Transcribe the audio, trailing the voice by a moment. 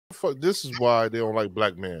fuck? This is why they don't like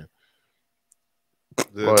black men.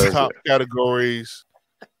 The top category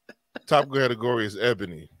is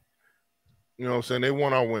ebony. You know what I'm saying? They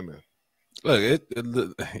want our women. Look,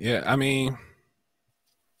 yeah. I mean,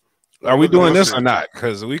 are we doing this or not?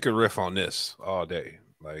 Because we could riff on this all day.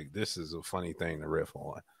 Like, this is a funny thing to riff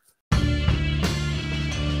on.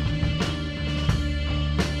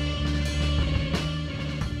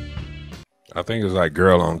 I think it's like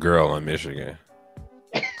girl on girl in Michigan.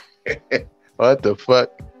 What the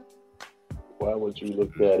fuck? Why would you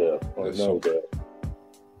look that up? I know that.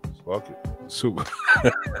 Fuck it. Super.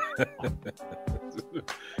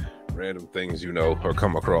 Random things you know or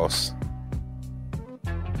come across.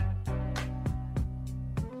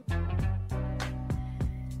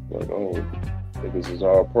 Like, oh, niggas is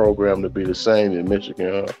all programmed to be the same in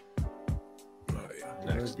Michigan, huh? Oh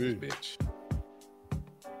yeah, next bitch.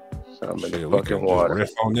 I'm in the we fucking can water.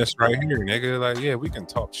 Riff on this right here, nigga. Like, yeah, we can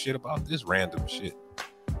talk shit about this random shit.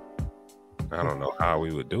 I don't know how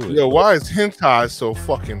we would do it. Yo, why is hentai so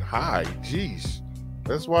fucking high? Jeez,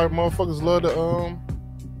 that's why motherfuckers love the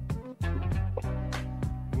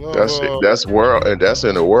That's world, and that's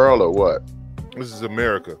in the world or what? This is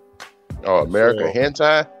America. Oh, America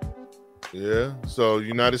hentai. Yeah. So,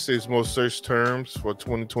 United States most searched terms for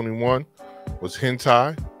 2021 was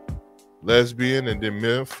hentai, lesbian, and then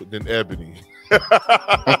MILF, then ebony. How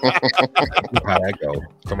that go?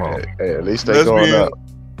 Come on. Hey, at least they going up.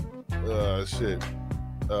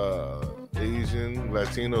 Asian,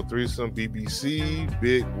 Latino, threesome, BBC,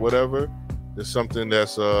 big, whatever. There's something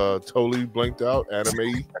that's totally blanked out,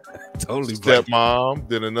 anime, Totally stepmom,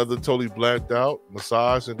 then another totally blanked out,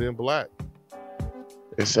 massage, and then black.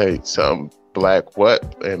 They say something black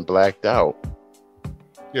what and blacked out.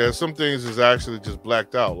 Yeah, some things is actually just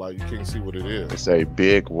blacked out, like you can't see what it is. They say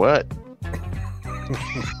big what?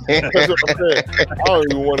 That's what I'm saying. I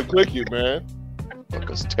don't even want to click it, man.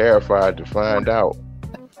 Because terrified to find out.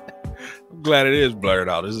 I'm glad it is blurred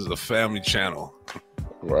out. This is a family channel.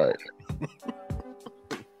 Right.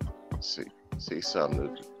 See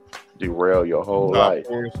something to derail your whole life.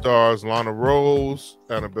 Porn stars: Lana Rose,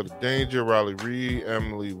 Annabelle Danger, Riley Reid,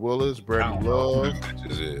 Emily Willis, Brandy Love.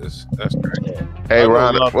 That's great. Hey,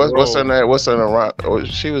 Rhonda, what's her name? What's her name? Oh,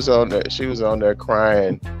 she was on there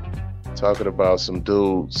crying, talking about some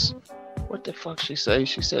dudes. What the fuck she say?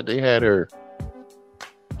 She said they had her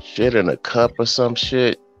shit in a cup or some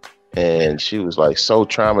shit, and she was like so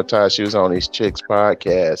traumatized. She was on these chicks'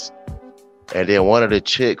 podcast, and then one of the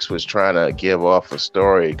chicks was trying to give off a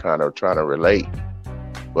story, kind of trying to relate,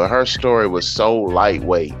 but her story was so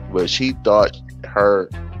lightweight. But she thought her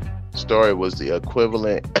story was the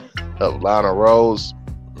equivalent of Lana Rose,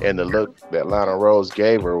 and the look that Lana Rose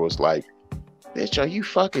gave her was like, "Bitch, are you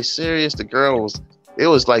fucking serious?" The girl was. It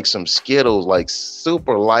was like some Skittles, like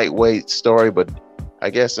super lightweight story, but I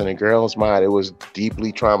guess in a girl's mind, it was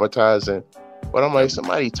deeply traumatizing. But I'm like,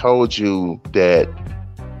 somebody told you that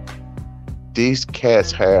these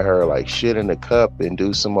cats had her like shit in the cup and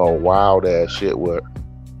do some old wild ass shit with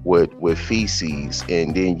feces,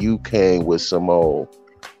 and then you came with some old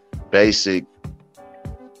basic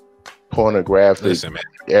pornographic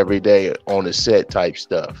everyday on the set type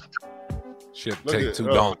stuff. Shit, take too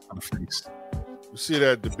long on the face. You see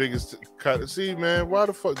that the biggest cut? See, man, why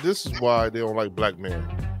the fuck? This is why they don't like black men.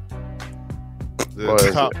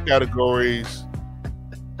 The top category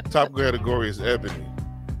is ebony.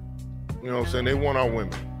 You know what I'm saying? They want our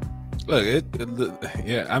women. Look,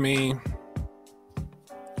 yeah. I mean,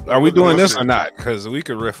 are we doing this or not? Because we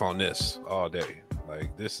could riff on this all day.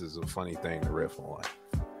 Like, this is a funny thing to riff on.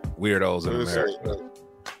 Weirdos in America.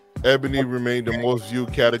 Ebony remained the most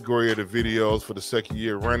viewed category of the videos for the second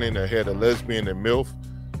year running, ahead of lesbian and MILF.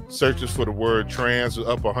 Searches for the word trans were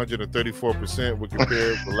up 134% when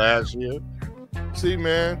compared to last year. See,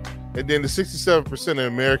 man? And then the 67% of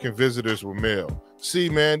American visitors were male. See,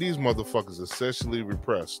 man, these motherfuckers are sexually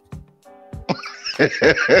repressed. I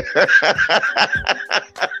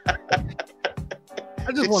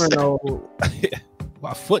just want to know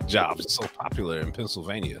why foot jobs are so popular in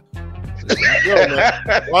Pennsylvania. Yo, man,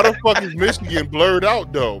 why the fuck is Michigan blurred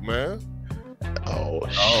out though, man? Oh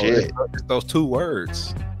shit! It's those two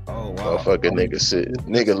words. Oh wow! Motherfucking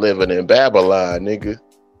nigga living in Babylon, nigga.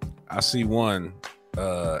 I see one.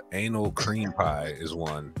 Anal cream pie is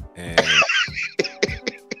one, and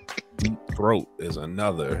deep throat is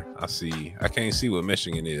another. I can't see what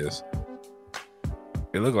Michigan is.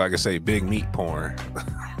 It looked like it say big meat porn.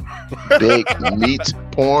 Big meat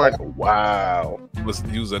porn. Wow. Let's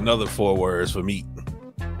use another 4 words for meat.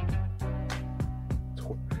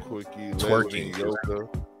 Quickie, twerking. Yoga.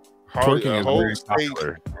 Twerking is very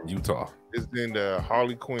popular in Utah. is in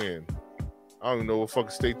Harley Quinn. I don't even know what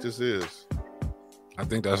fucking state this is. I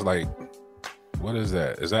think that's like, what is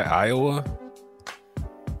that? Is that Iowa?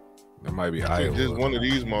 That might be Iowa. Just one of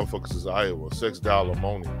these motherfuckers is Iowa. Sex Dollar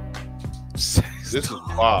Money. This is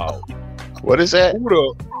wild. What is that? Who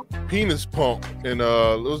the penis pump in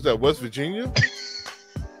what was that, West Virginia?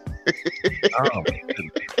 Oh,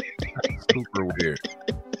 that's super weird.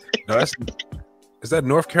 No, is that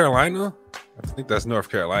North Carolina? I think that's North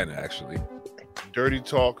Carolina, actually. Dirty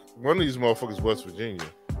talk. One of these motherfuckers, West Virginia.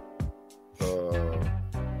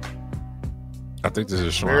 I think this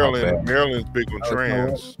is Maryland. Maryland's big on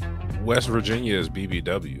trans. West Virginia is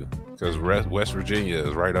BBW because West Virginia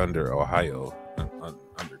is right under Ohio,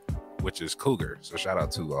 under which is Cougar. So shout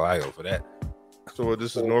out to Ohio for that. So what,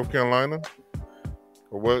 this is North Carolina,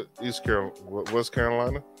 or what? East Carolina, West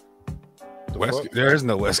Carolina. There is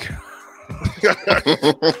no West Carolina.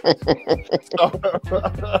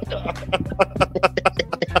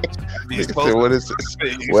 So what is this?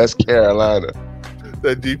 West Carolina.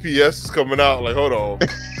 That DPS is coming out. Like, hold on.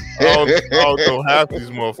 I don't know half these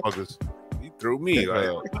motherfuckers. He threw me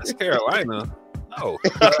like West Carolina. No.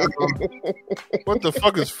 What the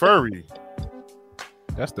fuck is furry?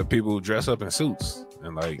 That's the people who dress up in suits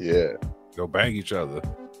and like go bang each other.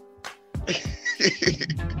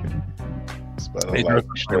 Like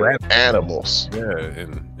animals. Yeah,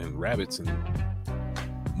 and rabbits and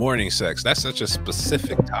morning sex. That's such a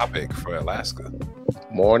specific topic for Alaska.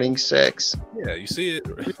 Morning sex. Yeah, you see it.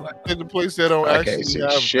 In the place that don't I can't see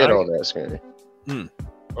shit on that screen.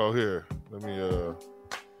 Oh, here. Let me. Is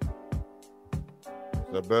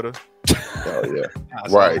that better? Oh yeah.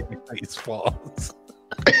 Right. It's false.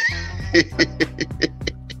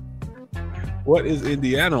 What is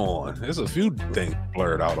Indiana on? There's a few things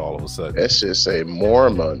blurred out all of a sudden. That should say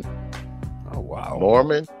Mormon. Oh wow.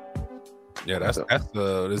 Mormon. Yeah, that's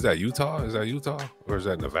is that Utah? Is that Utah or is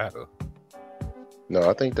that Nevada? No,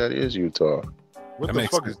 I think that is Utah. What the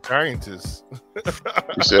fuck is giantess?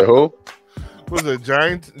 You said who? Was it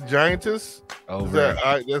giantess? Oh,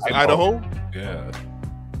 that's Idaho? Yeah.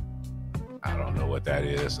 I don't know what that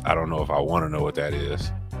is. I don't know if I want to know what that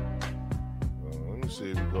is. Let me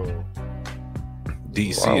see if we go.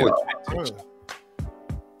 DC. Wow.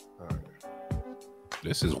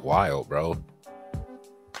 This is wild, bro.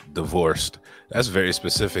 Divorced. That's very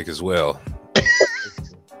specific as well.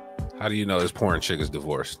 How do you know this porn chick is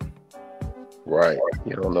divorced? Right.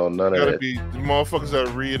 You don't know none of Gotta it. be the motherfuckers that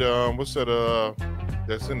read what's that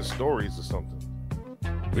that's in the stories or something.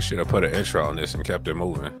 We should have put an intro on this and kept it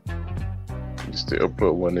moving. You still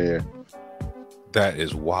put one in. That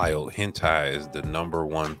is wild. Hentai is the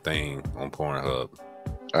 #1 thing on Pornhub.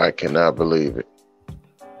 I cannot believe it.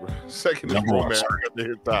 Second is romance.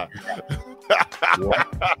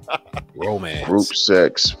 Romance. Group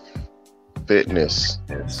sex. Fitness.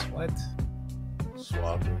 Yes. What?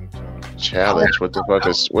 Swapping. Challenge.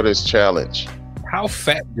 What is challenge? How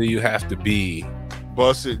fat do you have to be?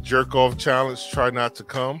 Bust it, jerk off challenge, try not to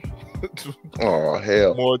come. Oh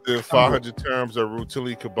hell. More than 500 terms are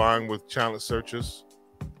routinely combined with challenge searches.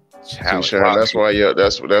 Challenge. Sharon, that's why your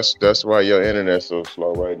internet's so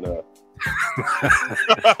slow right now.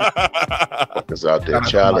 Fuckers out there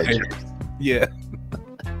challenging. Yeah.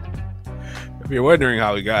 If you're wondering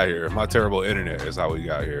how we got here, my terrible internet is how we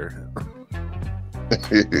got here.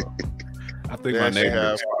 I think my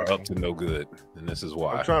neighbors are up to no good, and this is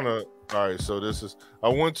why. I'm trying to. All right, so I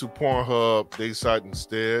went to Pornhub day site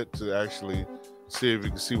instead to actually see if you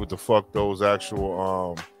can see what the fuck those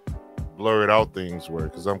actual blurred out things were,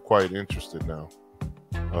 because I'm quite interested now.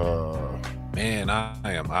 Man, I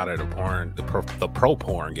am out of the porn, the pro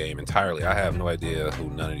porn game entirely. I have no idea who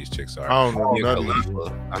none of these chicks are. I don't know none of these.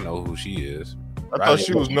 I know who she is. I thought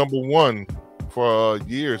she was #1 for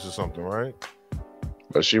years or something, right?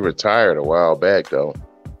 But she retired a while back, though.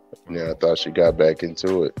 Yeah, I thought she got back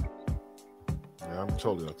into it. Yeah, I'm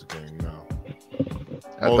totally out the game now.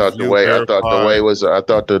 I thought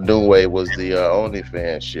the new way was the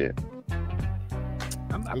OnlyFans shit.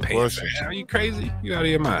 I'm not paying for that. Are you crazy? You out of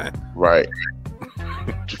your mind? Right.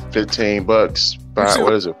 $15.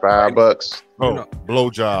 What is it? $5? Oh,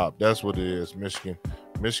 blowjob. That's what it is. Michigan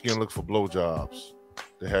look for blowjobs.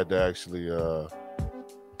 They had to actually.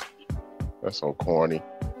 That's so corny.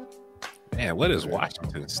 Man, what is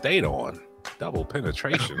Washington State on? Double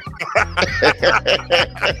penetration.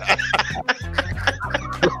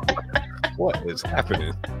 What is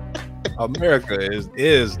happening? America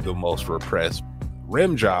is the most repressed.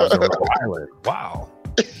 Rim jobs are violent. Wow.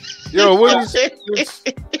 Yo, what is this?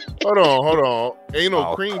 Hold on. Ain't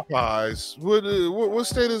no cream pies. What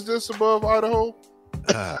state is this above Idaho?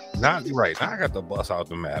 Not right. Now I got the bus out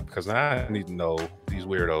the map because now I need to know these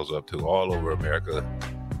weirdos up to all over America.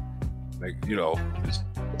 Like, you know, just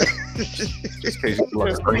in case you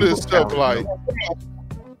look Some of this stuff like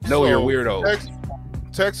know your so weirdos.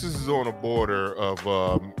 Texas is on the border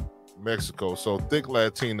of Mexico, so thick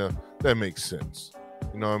Latina, that makes sense.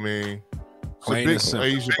 You know what I mean? It's a Plain big and simple.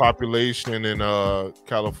 Asian population in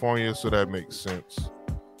California, so that makes sense.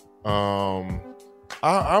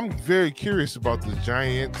 I'm very curious about the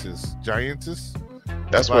giantess.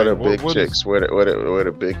 That's Like, where the what- big what chicks, where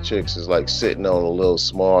the big chicks is like sitting on the little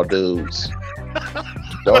small dudes.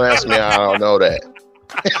 Don't ask me how I don't know that.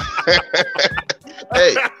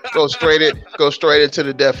 Hey, go straight into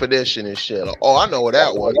the definition and shit. Oh, I know what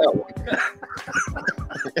that was.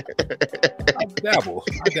 I dabble.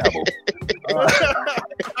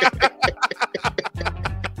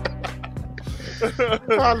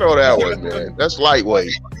 I know that one, man. That's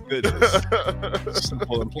lightweight. Goodness.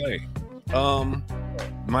 Simple and plain.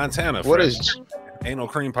 Montana. What Fred. is Ain't no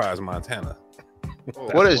cream pies in Montana.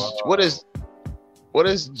 what is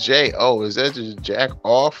J-O? Is that just jack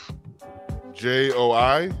off?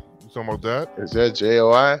 JOI? You talking about that? Is that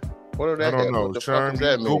J-O-I? What do that I don't have? know. What the Charm, fuck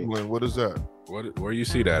does that mean? Googling. What is that? Where you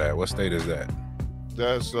see that at? What state is that?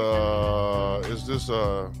 That's is this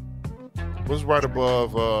what's right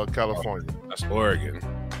above California? That's Oregon.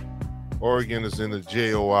 Oregon is in the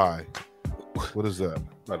JOI. What is that?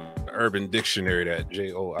 Like an Urban Dictionary, that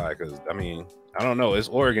JOI, because I mean, I don't know. It's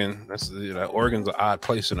Oregon. Oregon's an odd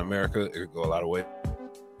place in America. It could go a lot of ways.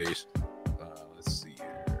 Let's see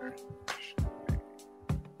here.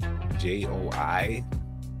 JOI.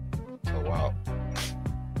 Oh wow.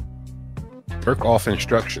 Jerk off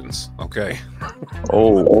instructions. Okay.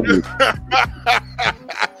 Oh,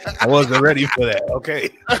 I wasn't ready for that. Okay.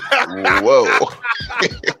 whoa.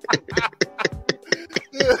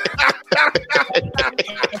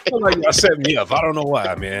 I feel like y'all set me up. I don't know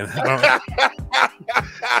why, man.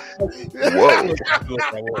 Whoa.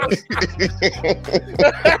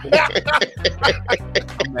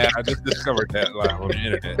 Man, I just discovered that live on the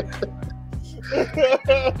internet.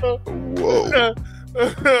 Whoa.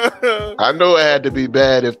 I know it had to be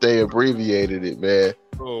bad if they abbreviated it, man.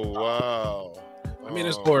 Oh wow. I mean,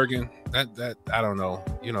 it's Oregon. That I don't know.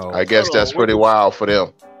 You know, I guess Hold on, that's what pretty is- wild for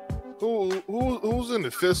them. Who's in the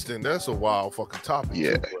fisting? That's a wild fucking topic.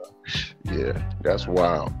 Yeah. Yeah, that's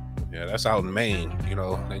wild. yeah, that's out in Maine. You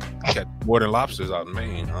know, they catch more than lobsters out in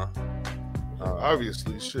Maine, huh?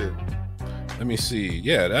 Obviously, shit. Let me see.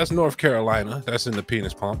 Yeah, that's North Carolina. That's in the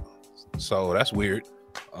penis pump. So that's weird.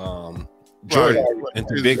 Georgia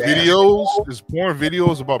into Is big videos, is porn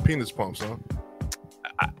videos about penis pumps, huh?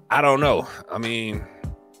 I don't know. I mean,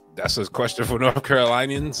 that's a question for North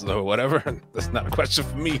Carolinians or whatever. That's not a question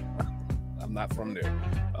for me. I'm not from there.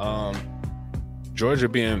 Georgia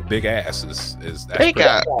being big ass is that's They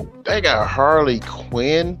got Harley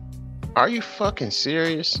Quinn. Are you fucking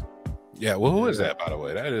serious? yeah. Well, who is that, by the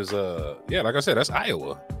way? That is yeah, like I said, that's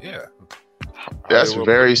Iowa. Yeah. That's Iowa.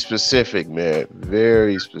 very specific, man.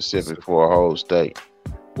 Very specific for a whole state.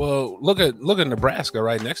 Well, look at Nebraska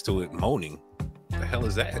right next to it, moaning. The hell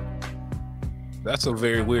is that? That's a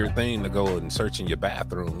very weird thing to go and search in your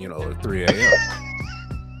bathroom, you know, at 3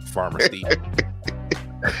 a.m. Farmer Steve.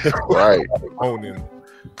 Right. Owning.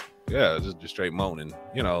 Yeah, just straight moaning.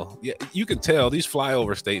 You know, yeah, you can tell these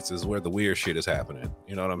flyover states is where the weird shit is happening.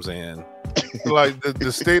 You know what I'm saying? Like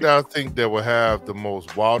the state I think that will have the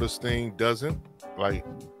most wildest thing doesn't, like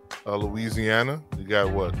Louisiana. You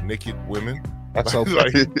got what? Naked women. That's so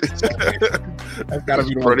Like, that's gotta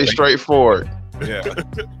be the Pretty one. straightforward. Yeah,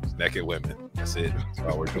 naked women. That's it. That's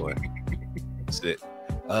all we're doing. That's it.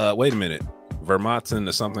 Wait a minute. Vermont's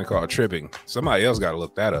into something called tripping. Somebody else got to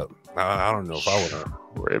look that up. I don't know if I would have.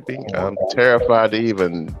 Ripping. I'm terrified to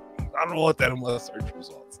even. I don't know what that was. Search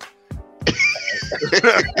results.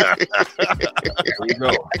 Here we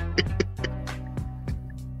go.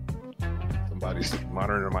 Somebody's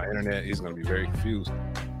monitoring my internet. He's going to be very confused.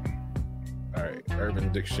 All right.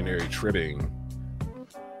 Urban Dictionary tripping.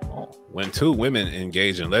 Oh. When two women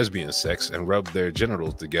engage in lesbian sex and rub their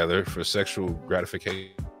genitals together for sexual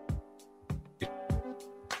gratification.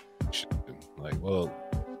 Like, well,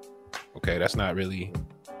 okay, that's not really.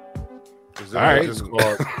 is All that right. just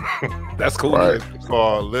called, That's cool. Right. it's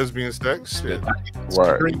called lesbian sex? Shit.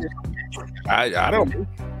 Right. I don't.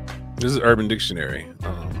 This is Urban Dictionary.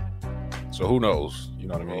 So who knows? You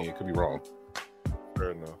know what I mean? It could be wrong.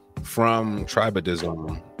 Fair enough. From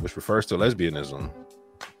tribadism, which refers to lesbianism.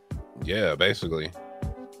 Yeah, basically.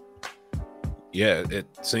 Yeah, it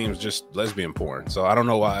seems just lesbian porn. So I don't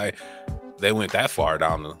know why they went that far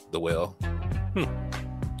down the well.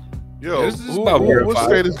 Yo, This is who, about what verified.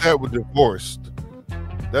 state is that with divorced?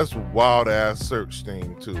 That's a wild ass search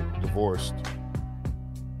thing too. Divorced.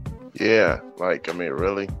 Yeah, like I mean,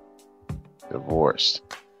 really, divorced.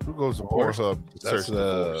 Who goes to Divorced? Pornhub to That's search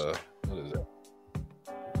divorced? what is that?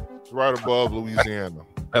 It's right above Louisiana.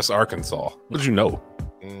 That's Arkansas. What'd you know?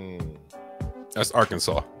 Mm. That's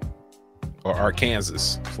Arkansas or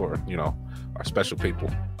Arkansas for our special people.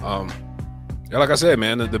 Yeah, like I said,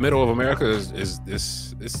 man, the middle of America is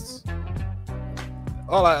it's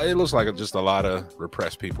it looks like just a lot of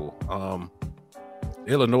repressed people.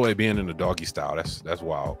 Illinois being in the doggy style, that's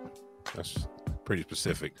wild. That's pretty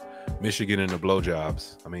specific. Michigan in the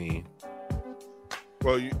blowjobs. I mean,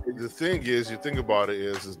 Well, the thing is, you think about it,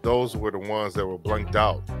 is those were the ones that were blanked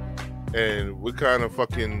out. And what kind of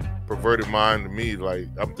fucking perverted mind to me, like,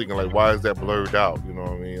 I'm thinking, like, why is that blurred out? You know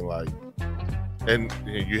what I mean? Like, and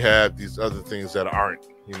you have these other things that aren't,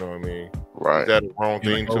 you know what I mean? Right. Is that a wrong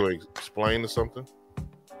thing to explain or something?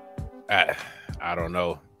 I don't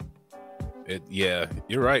know. Yeah,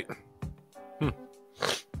 you're right.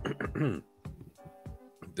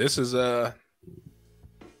 This is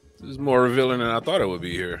more revealing than I thought it would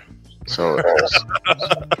be here. So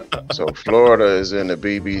Florida is in the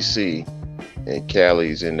BBC and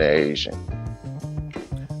Cali's in the Asian.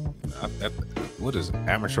 What is it?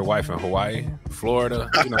 Amateur wife in Hawaii, Florida?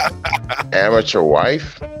 Amateur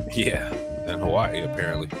wife? Yeah, in Hawaii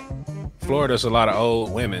apparently. Florida's a lot of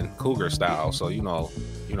old women, cougar style. So you know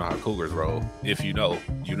how cougars roll. If you know,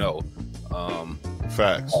 you know.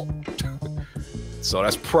 Facts. So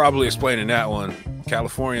that's probably explaining that one.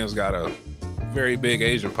 California's got a very big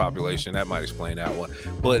Asian population. That might explain that one.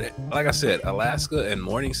 But like I said, Alaska and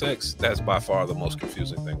morning sex, that's by far the most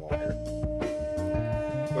confusing thing on here.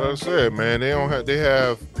 Like I said, man, they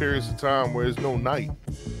have periods of time where there's no night.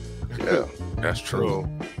 Yeah. That's true.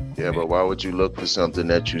 Yeah, but why would you look for something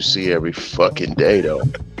that you see every fucking day though?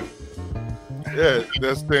 Yeah,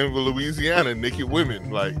 that's the thing with Louisiana, naked women,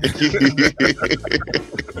 like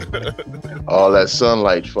all that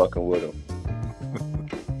sunlight fucking with them.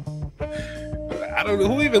 I don't know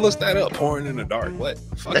who even looks that up. Porn in the dark. What?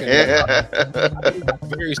 Fucking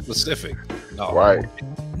very specific. No, Right.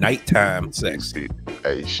 Nighttime sex.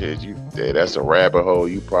 Hey, shit, that's a rabbit hole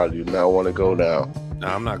you probably do not want to go down. No,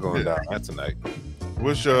 I'm not going down that tonight.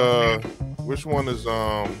 which one is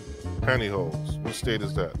pantyhose? What state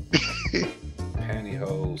is that?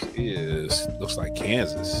 Pantyhose looks like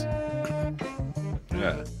Kansas.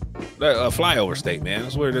 Yeah. A flyover state, man.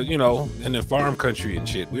 That's where in the farm country and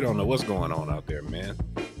shit. We don't know what's going on out there, man.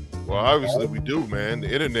 Well, obviously we do, man.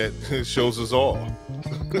 The internet shows us all.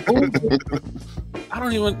 I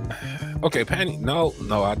don't even. Okay, Panty. No,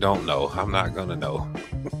 I don't know. I'm not gonna know.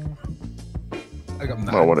 Like I'm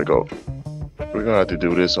not. I want to go. We're gonna have to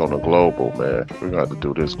do this on a global, man. We're gonna have to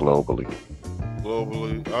do this globally.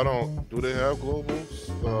 Globally, do they have global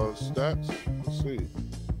stats? Let's see.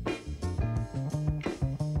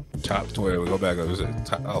 Top 12. We go back up.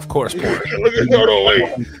 Of course, porn.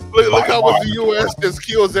 Look how much the U.S. just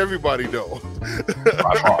kills everybody, though.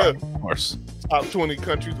 Of course. Top 20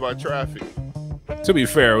 countries by traffic. To be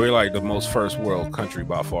fair, we're like the most first world country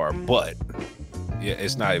by far, but yeah,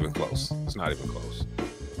 it's not even close. It's not even close.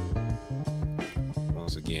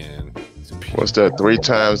 Once again, what's that? 3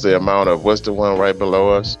 times the amount of what's the one right below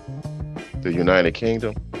us? The United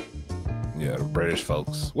Kingdom. Yeah, the British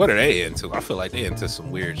folks. What are they into? I feel like they into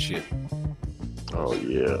some weird shit. Oh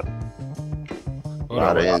yeah, a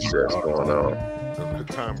lot of incest going on. The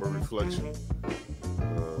time of reflection,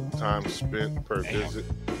 time spent per visit.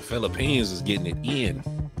 The Philippines is getting it in.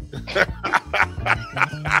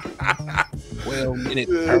 12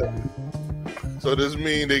 minutes. So does this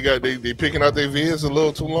mean they picking out their vids a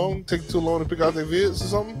little too long? Take too long to pick out their vids or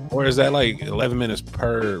something? Or is that like 11 minutes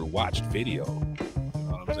per watched video? You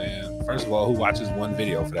know what I'm saying? First of all, who watches one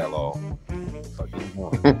video for that long?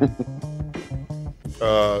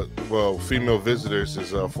 Well, female visitors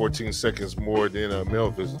is 14 seconds more than male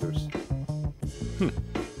visitors.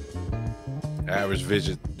 Average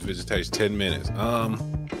visitation 10 minutes.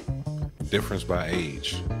 Difference by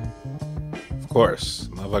age. Of course,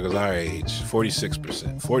 motherfuckers our age,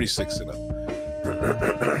 46%, 46 and up.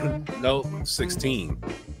 No, 16.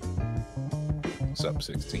 What's up,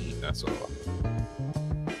 16? That's all.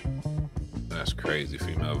 That's crazy.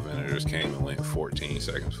 Female visitors came and went 14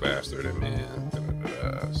 seconds faster than men.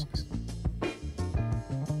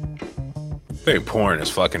 I think porn is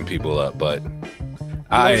fucking people up, but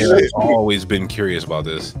I have always been curious about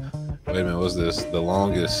this. Wait a minute, was this the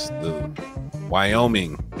longest? The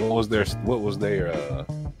Wyoming. What was their? What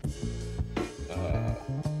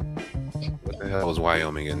the hell was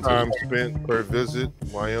Wyoming into? Time spent per visit: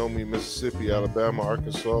 Wyoming, Mississippi, Alabama,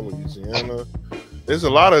 Arkansas, Louisiana. There's a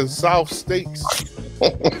lot of South states.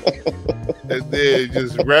 And then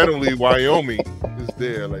just randomly Wyoming is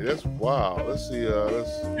there. Like, that's wild. Let's see.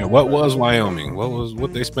 Yeah, what was Wyoming?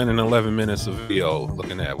 What they spent in 11 minutes of video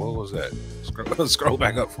looking at? What was that? Scroll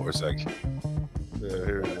back up for a second. Yeah,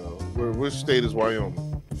 here we go. Which state is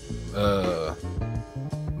Wyoming?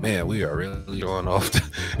 Man, we are really going off.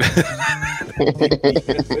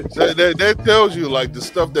 That tells you like the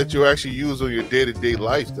stuff that you actually use on your day-to-day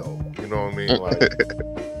life, though. You know what I mean? Like,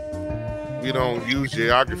 we don't use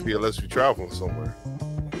geography unless we travel somewhere.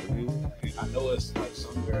 I know it's like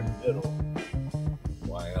somewhere in the middle.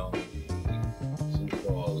 Wyoming, Sioux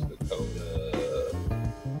Falls, Dakota.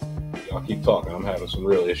 Y'all keep talking. I'm having some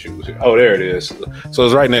real issues here. Oh, there it is. So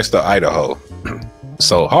it's right next to Idaho.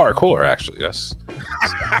 So hardcore, actually. That's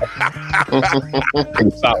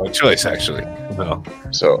a solid choice, actually. No.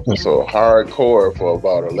 So hardcore for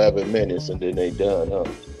about 11 minutes, and then they done, huh?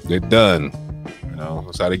 They're done. You know,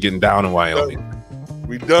 that's how they're getting down in Wyoming.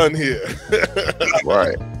 We done here.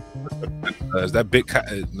 Right. Is that big?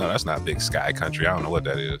 No, that's not Big Sky Country. I don't know what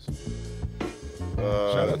that is.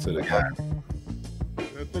 Shout out to the guy.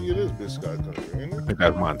 I think it is Big Sky Country, isn't I it? think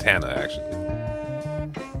that's Montana, actually.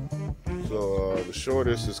 So the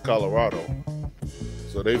shortest is Colorado.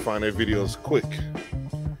 So they find their videos quick.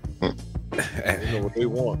 They know what they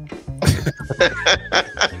want.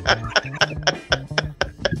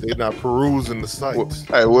 They're not perusing the sites.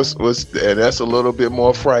 Hey, what's and that's a little bit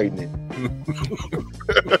more frightening.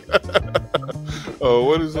 Oh,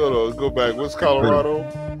 what is it? Go back. What's Colorado?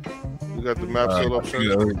 You got the map still up, sir?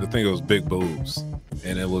 I think it was big boobs,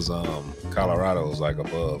 and it was Colorado was like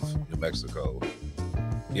above New Mexico.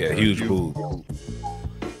 Yeah, huge boobs.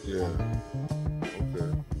 Yeah.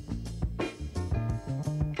 Okay.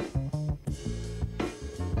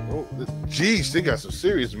 Oh, geez, they got some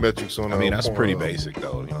serious metrics on. I mean, that's pretty basic,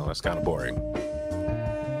 though. You know, that's kind of boring.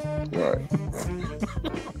 Right.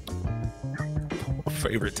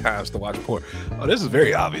 Favorite times to watch porn. Oh, this is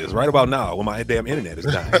very obvious. Right about now, when my damn internet is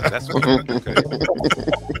dying. That's what. Okay.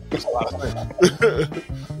 That's a lot of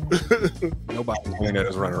things. Nobody's internet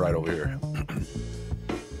is running right over here.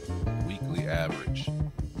 Weekly average.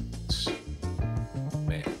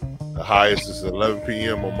 Man, the highest is 11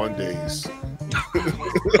 p.m. on Mondays.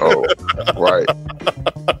 Oh, right.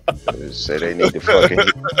 Say they need to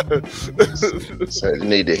say they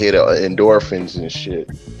need to hit endorphins and shit.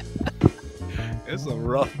 It's a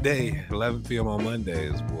rough day. 11 p.m. on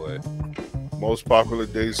Mondays, boy. Most popular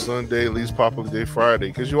day Sunday, least popular day Friday.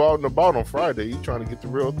 Because you're out and about on Friday. You're trying to get the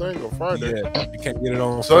real thing on Friday. Yeah, you can't get it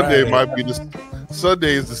on Sunday. Friday. Might be the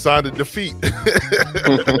Sunday is the sign of defeat.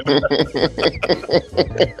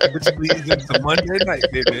 Which leads into Monday night,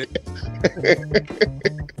 baby.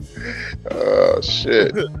 Oh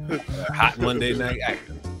shit! Hot Monday night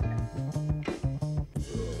action.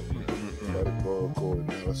 Categorical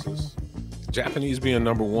analysis. Japanese being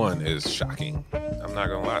number one is shocking. I'm not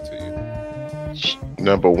gonna lie to you.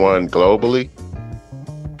 Number one globally?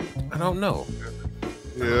 I don't know.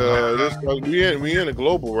 Yeah, this, like, we in a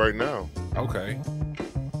global right now. Okay.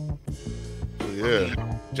 So yeah,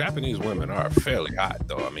 Japanese women are fairly hot,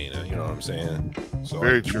 though. I mean, you know what I'm saying? So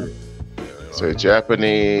very true. So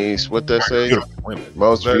Japanese, what they say? Women.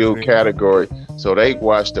 Most viewed category. So they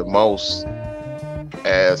watch the most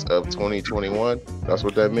as of 2021. That's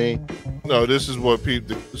what that means. No, this is what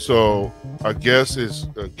people. So I guess it's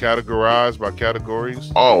categorized by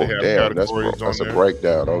categories. Oh, They have damn! That's categories a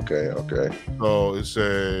breakdown. Okay. So it's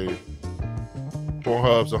a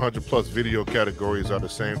Pornhub's 100 plus video categories are the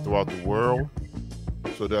same throughout the world.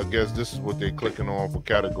 So I guess this is what they're clicking on for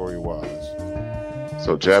category wise.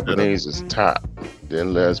 So Japanese is top,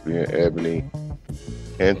 then lesbian, ebony,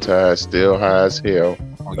 hentai still high as hell.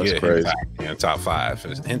 Oh, That's yeah, crazy. Hentai, top 5.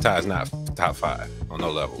 Hentai is not top 5 on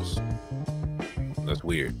no levels. That's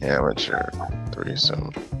weird. Amateur,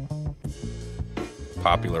 threesome.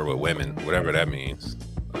 Popular with women, whatever that means.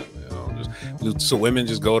 So women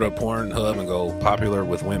just go to Pornhub and go popular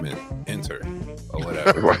with women, enter or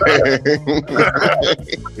whatever. Right.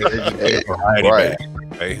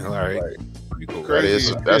 Right. All right. Pretty cool.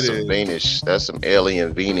 That's some Venus. That's some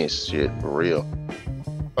alien Venus shit for real.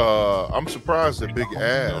 I'm surprised that big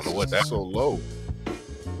ass is so low.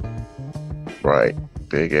 Right,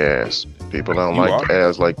 big ass. People don't like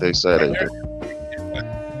ass like they said they do.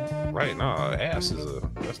 Right, no, ass is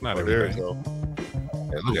that's not There everything. you go.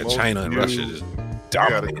 Yeah, look at China and Russia just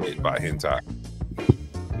dominated by hentai.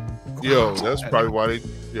 Yo, that's probably why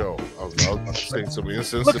Yo, I was saying something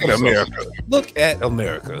insensitive. Look at America. Look at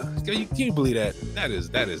America. Can you believe that? That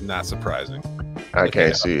is not surprising. I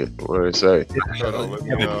can't see it. What did it say? Hold on, let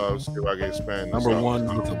me see if I can expand this Number out.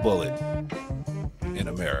 one with a bullet in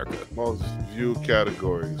America. Most viewed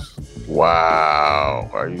categories. Wow.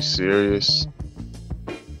 Are you serious?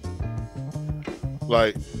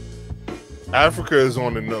 Like, Africa is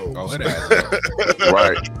on the nose. Oh, it has.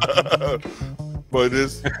 Right. But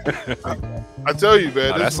this, I tell you,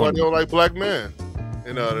 man, No, this that's is why on- they don't like black men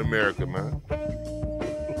in America, man.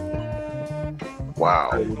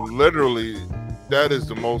 Wow. Literally, that is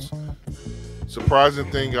the most surprising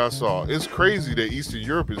thing I saw. It's crazy that Eastern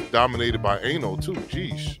Europe is dominated by anal too.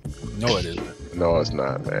 Jeez. No, it isn't. No, it's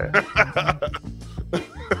not, man.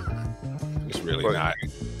 It's really But- not.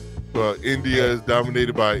 Well, India is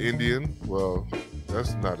dominated by Indian. Well,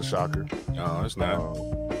 that's not a shocker. No, it's not.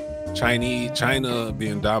 China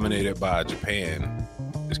being dominated by Japan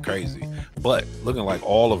is crazy. But looking like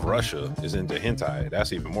all of Russia is into hentai.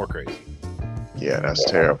 That's even more crazy. Yeah, that's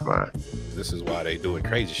terrifying. This is why they doing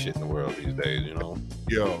crazy shit in the world these days, you know?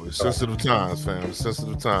 Yo, it's sensitive times, fam. It's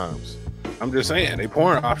sensitive times. I'm just saying, they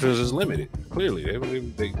porn options is limited. Clearly,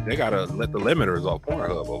 they gotta let the limiters off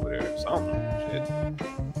Pornhub over there. Something shit.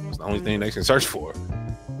 It's the only thing they can search for.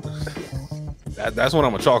 That's what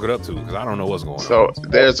I'm gonna chalk it up to because I don't know what's going on. So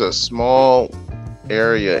there's a small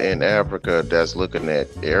area in Africa that's looking at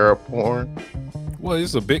Arab porn. Well,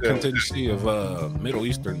 it's a big contingency of Middle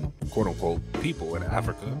Eastern quote unquote people in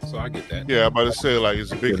Africa, so I get that. Yeah, I'm about to say, like,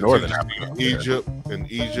 it's a big Northern contingency Africa, in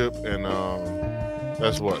Egypt, and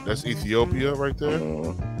that's Ethiopia right there,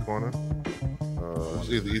 corner. It's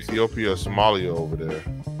either Ethiopia or Somalia over there.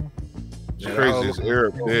 It's Yeah, crazy. It's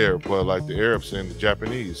Arab there, but like the Arabs and the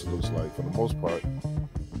Japanese, it looks like for the most part,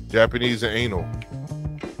 Japanese and anal.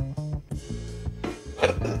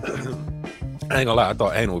 I ain't gonna lie, I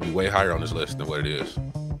thought anal would be way higher on this list than what it is.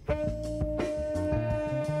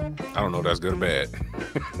 I don't know if that's good or bad.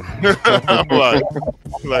 I'm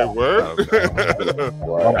like word.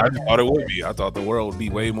 I just thought it would be. I thought the world would be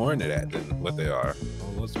way more into that than what they are.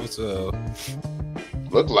 What's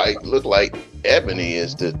Look like Ebony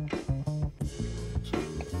is the 2,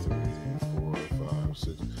 3, 4, 5,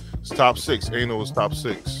 6. It's top 6. Anal is top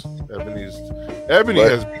 6. Ebony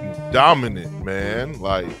But- has been dominant, man.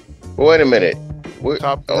 Like Wait a minute.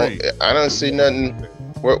 top 3. I don't see nothing.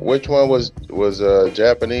 Which one was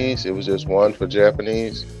Japanese? It was just one for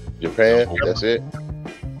Japanese. Japan. That's it.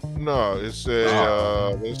 No, it's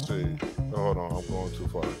a let's see. Hold on, I'm going too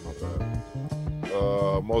far. My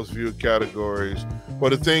bad. Most viewed categories.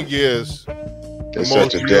 Well, the thing is, It's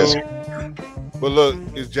such a desert. but look,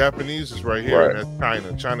 it's Japanese is right here, Right. and that's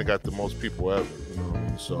China. China got the most people ever. You know what I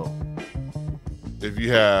mean? So if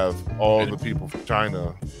you have all the people from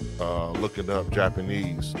China looking up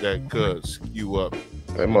Japanese, that could skew up.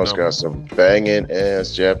 They must got some banging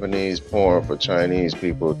ass Japanese porn for Chinese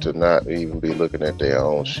people to not even be looking at their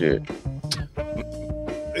own shit.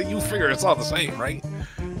 you figure it's all the same, right?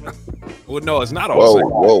 Well, no, it's not all Whoa,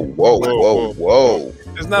 the same. whoa.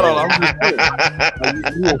 It's not all. I'm just saying.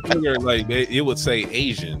 Like, you would figure like it would say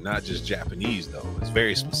Asian, not just Japanese, though. It's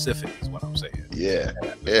very specific, is what I'm saying. Yeah,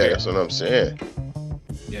 that's what I'm saying.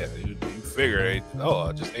 Yeah, you figure,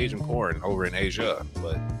 just Asian porn over in Asia,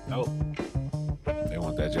 but nope. They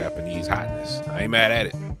want that Japanese hotness. I ain't mad at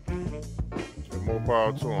it. And more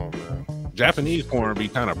power to them, man. Japanese porn be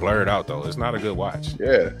kind of blurred out though. It's not a good watch.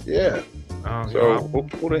 Yeah. So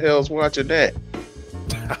who the hell's watching that?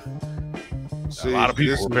 A lot of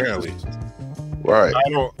people apparently. Right.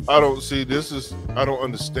 I don't see this is I don't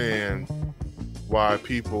understand why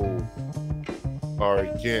people are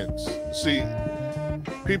against. See,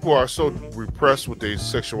 people are so repressed with their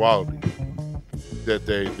sexuality that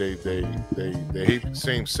they hate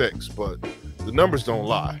same sex, but the numbers don't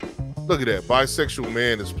lie. Look at that. Bisexual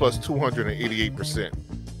man is plus 288%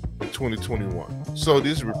 in 2021. So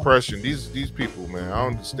this repression, these people, man, I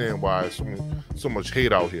don't understand why so much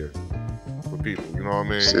hate out here for people. You know what I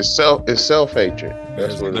mean? It's self hatred.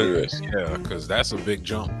 That's what it is. Yeah, because that's a big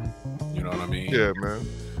jump. You know what I mean? Yeah, man.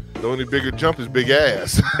 The only bigger jump is big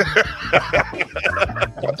ass.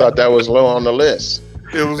 I thought that was low on the list.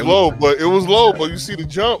 It was low, but you see the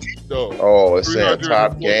jump though. Oh, it's saying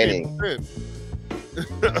top 314%. gaining.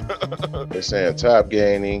 It's saying top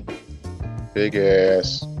gaining, big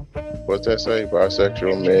ass. What's that say?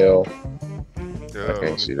 Bisexual male. Yeah, I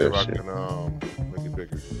can't see that shit. Make it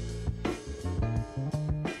bigger.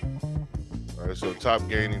 All right, so top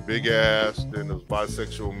gaining, big ass. Then there's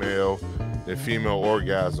bisexual male, then female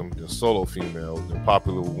orgasm, then solo female, then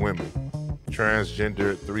popular with women,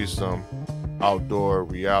 transgender, threesome, outdoor,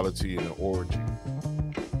 reality, and an orgy.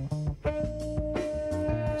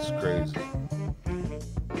 It's crazy.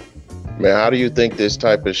 Man, how do you think this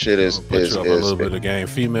type of shit is? Put you up a little bit of game,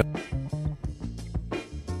 female.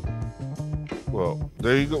 Well,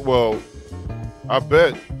 there you go. Well, I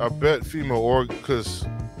bet female because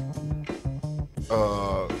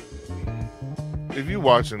if you're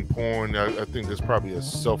watching porn, I think there's probably a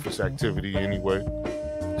selfish activity anyway.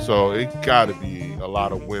 So it got to be a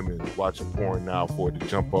lot of women watching porn now for it to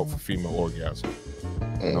jump up for female orgasm.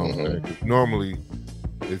 You know what I'm saying? Normally,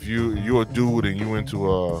 if you're a dude and you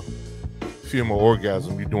into a female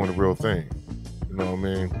orgasm, you're doing the real thing. You know what I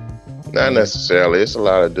mean? Not necessarily. It's a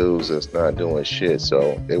lot of dudes that's not doing shit,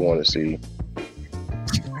 so they want to see.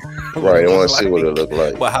 Right, they want to see what it look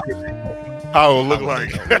like. Well, how it look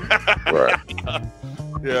like. Right.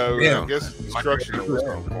 Yeah, I guess destruction of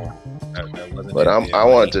some form. But I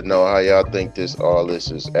want to know how y'all think all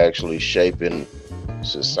this is actually shaping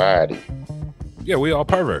society. Yeah, we all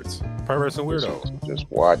perverts and weirdos. Just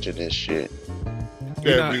watching this shit.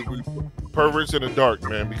 Yeah, we perverts in the dark,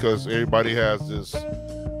 man, because everybody has this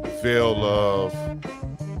veil of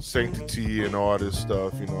sanctity and all this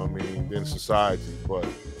stuff, you know what I mean, in society, or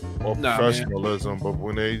professionalism, but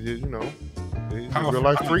when they real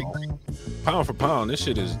life freaks. Pound for pound, this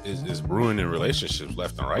shit is ruining relationships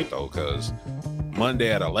left and right, though, because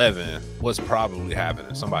Monday at 11, what's probably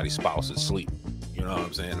happening? Somebody's spouse is asleep. You know what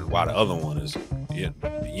I'm saying? And while the other one is,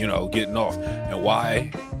 getting off. And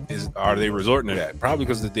why are they resorting to that? Probably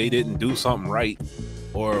because they didn't do something right,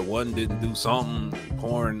 or one didn't do something.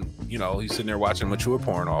 Porn, he's sitting there watching mature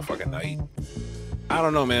porn all fucking night. I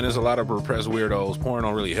don't know, man. There's a lot of repressed weirdos. Porn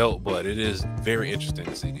don't really help, but it is very interesting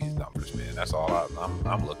to see these numbers, man. That's all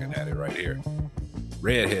I'm looking at it right here.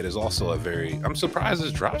 Redhead is also I'm surprised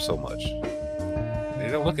it's dropped so much. They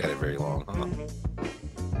don't look at it very long, huh?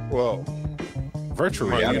 Well, virtual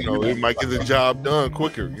reality, it might get the job done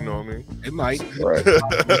quicker. You know what I mean? It might. Right.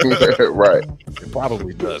 Right. It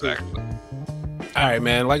probably does, actually. All right,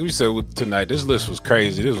 man. Like we said tonight, this list was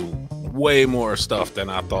crazy. This was way more stuff than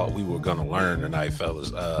I thought we were gonna learn tonight,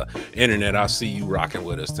 fellas. Internet, I see you rocking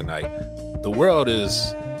with us tonight. The world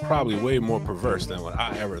is probably way more perverse than what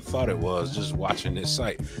I ever thought it was just watching this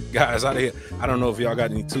site. Guys, I don't know if y'all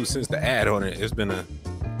got any 2 cents to add on it. It's been a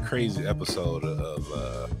crazy episode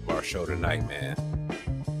of our show tonight, man.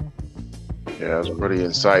 Yeah, it was pretty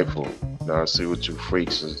insightful. Now I see what you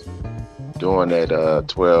freaks is doing at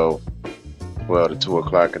 12 to 2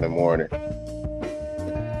 o'clock in the morning.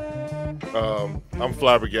 I'm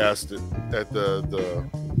flabbergasted at the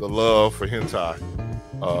love for hentai.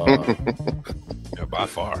 Yeah, by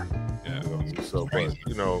far. Yeah. So, but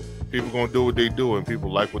people gonna do what they do, and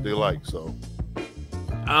people like what they like. So,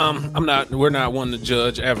 we're not one to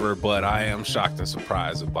judge ever, but I am shocked and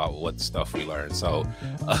surprised about what stuff we learned. So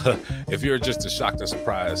if you're just as shocked and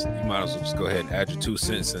surprised, you might as well just go ahead and add your 2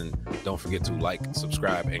 cents, and don't forget to like,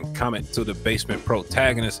 subscribe, and comment to the Basement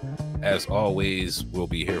Protagonist. As always, we'll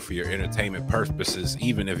be here for your entertainment purposes.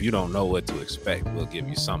 Even if you don't know what to expect, we'll give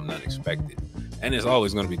you something unexpected, and it's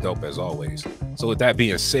always going to be dope as always. So with that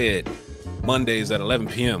being said, Mondays at 11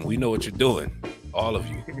 p.m. we know what you're doing, all of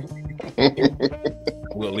you.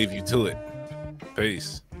 We'll leave you to it.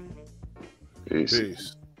 Peace. Peace.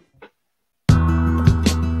 Peace.